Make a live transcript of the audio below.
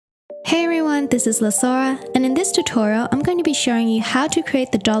Hey everyone, this is Sora, and in this tutorial, I'm going to be showing you how to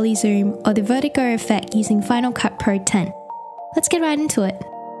create the Dolly zoom or the Vertigo effect using Final Cut Pro 10. Let's get right into it.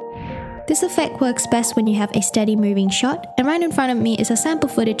 This effect works best when you have a steady moving shot, and right in front of me is a sample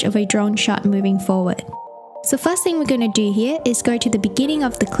footage of a drone shot moving forward. So first thing we're going to do here is go to the beginning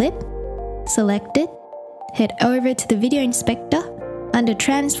of the clip, select it, head over to the video inspector, under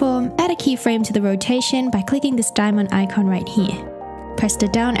transform, add a keyframe to the rotation by clicking this diamond icon right here. Press the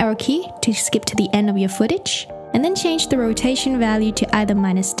down arrow key to skip to the end of your footage, and then change the rotation value to either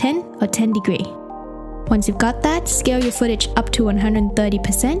 -10 or 10 degree. Once you've got that, scale your footage up to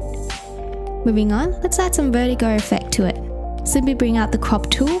 130%. Moving on, let's add some Vertigo effect to it. Simply bring out the crop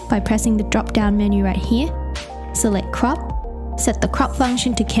tool by pressing the drop down menu right here. Select crop, set the crop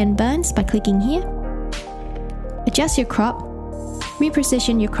function to Ken Burns by clicking here. Adjust your crop,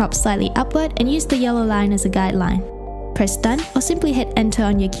 reposition your crop slightly upward and use the yellow line as a guideline. Press done or simply hit enter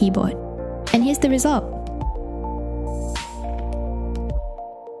on your keyboard. And here's the result.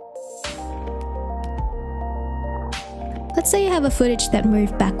 Let's say you have a footage that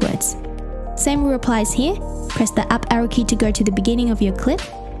moved backwards. Same rule applies here. Press the up arrow key to go to the beginning of your clip.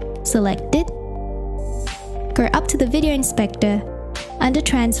 Select it. Go up to the video inspector. Under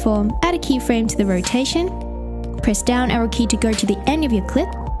transform, add a keyframe to the rotation. Press down arrow key to go to the end of your clip.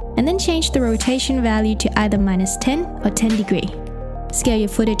 And then change the rotation value to either -10 or 10 degree. Scale your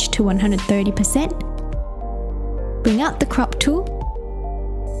footage to 130%. Bring out the crop tool.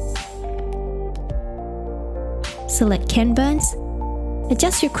 Select Ken Burns.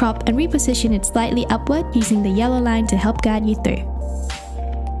 Adjust your crop and reposition it slightly upward using the yellow line to help guide you through.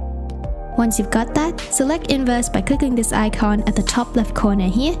 Once you've got that, select inverse by clicking this icon at the top left corner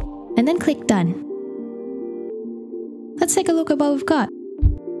here, and then click done. Let's take a look at what we've got.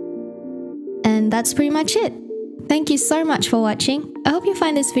 And that's pretty much it. Thank you so much for watching. I hope you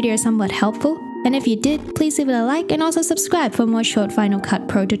find this video somewhat helpful, and if you did, please leave it a like and also subscribe for more short Final Cut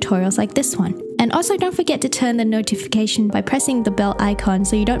Pro tutorials like this one. And also don't forget to turn the notification by pressing the bell icon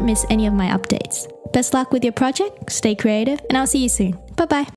so you don't miss any of my updates. Best luck with your project, stay creative, and I'll see you soon. Bye bye.